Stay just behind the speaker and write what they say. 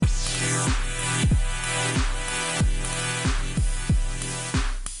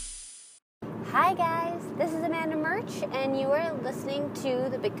listening to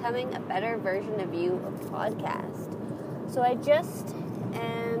the Becoming a Better Version of You podcast. So I just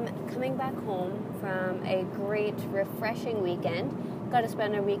am coming back home from a great, refreshing weekend. Got to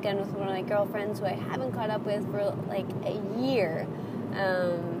spend a weekend with one of my girlfriends who I haven't caught up with for like a year.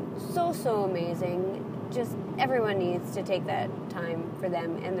 So amazing. Just everyone needs to take that time for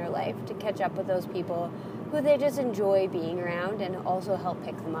them in their life to catch up with those people who they just enjoy being around and also help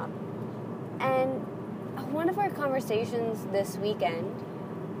pick them up. And one of our conversations this weekend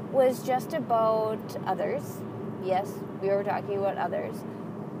was just about others. Yes, we were talking about others.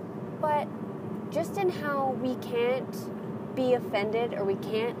 But just in how we can't be offended or we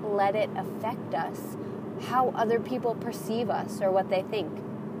can't let it affect us, how other people perceive us or what they think.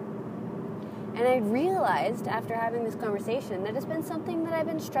 And I realized after having this conversation that it's been something that I've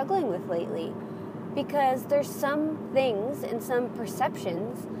been struggling with lately, because there's some things and some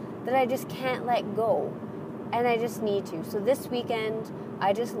perceptions that I just can't let go, and I just need to. So this weekend,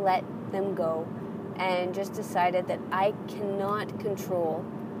 I just let them go and just decided that I cannot control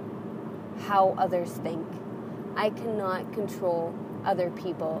how others think. I cannot control other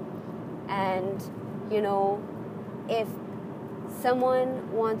people. And, if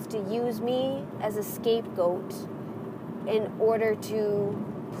someone wants to use me as a scapegoat in order to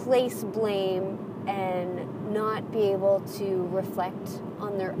place blame and not be able to reflect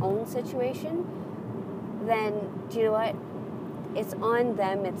on their own situation, then do you know what? It's on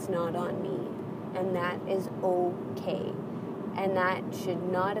them, it's not on me. And that is okay. And that should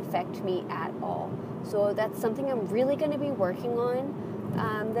not affect me at all. So that's something I'm really going to be working on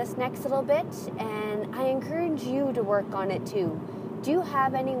this next little bit, and I encourage you to work on it too. Do you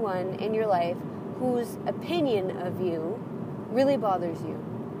have anyone in your life whose opinion of you really bothers you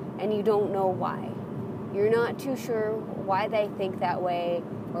and you don't know why? You're not too sure why they think that way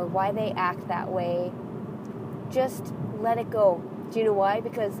or why they act that way. Just let it go. Do you know why?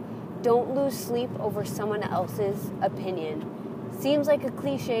 Because don't lose sleep over someone else's opinion. Seems like a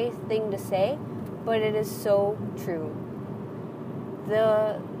cliche thing to say, but it is so true.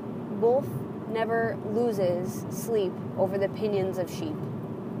 The wolf never loses sleep over the opinions of sheep.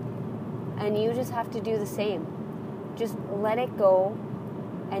 And you just have to do the same. Just let it go,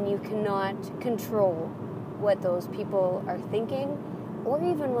 and you cannot control what those people are thinking or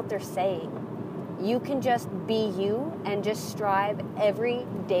even what they're saying. You can just be you and just strive every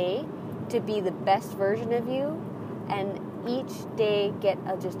day to be the best version of you, and each day get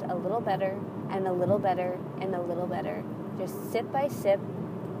just a little better and a little better and a little better. Just sip by sip,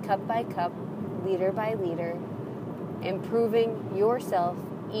 cup by cup, liter by liter, improving yourself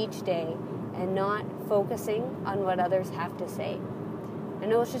each day and not focusing on what others have to say. I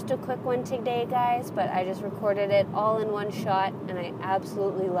know it's just a quick one today, guys, but I just recorded it all in one shot and I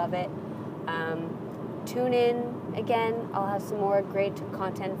absolutely love it. Tune in again. I'll have some more great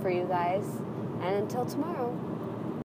content for you guys. And until tomorrow.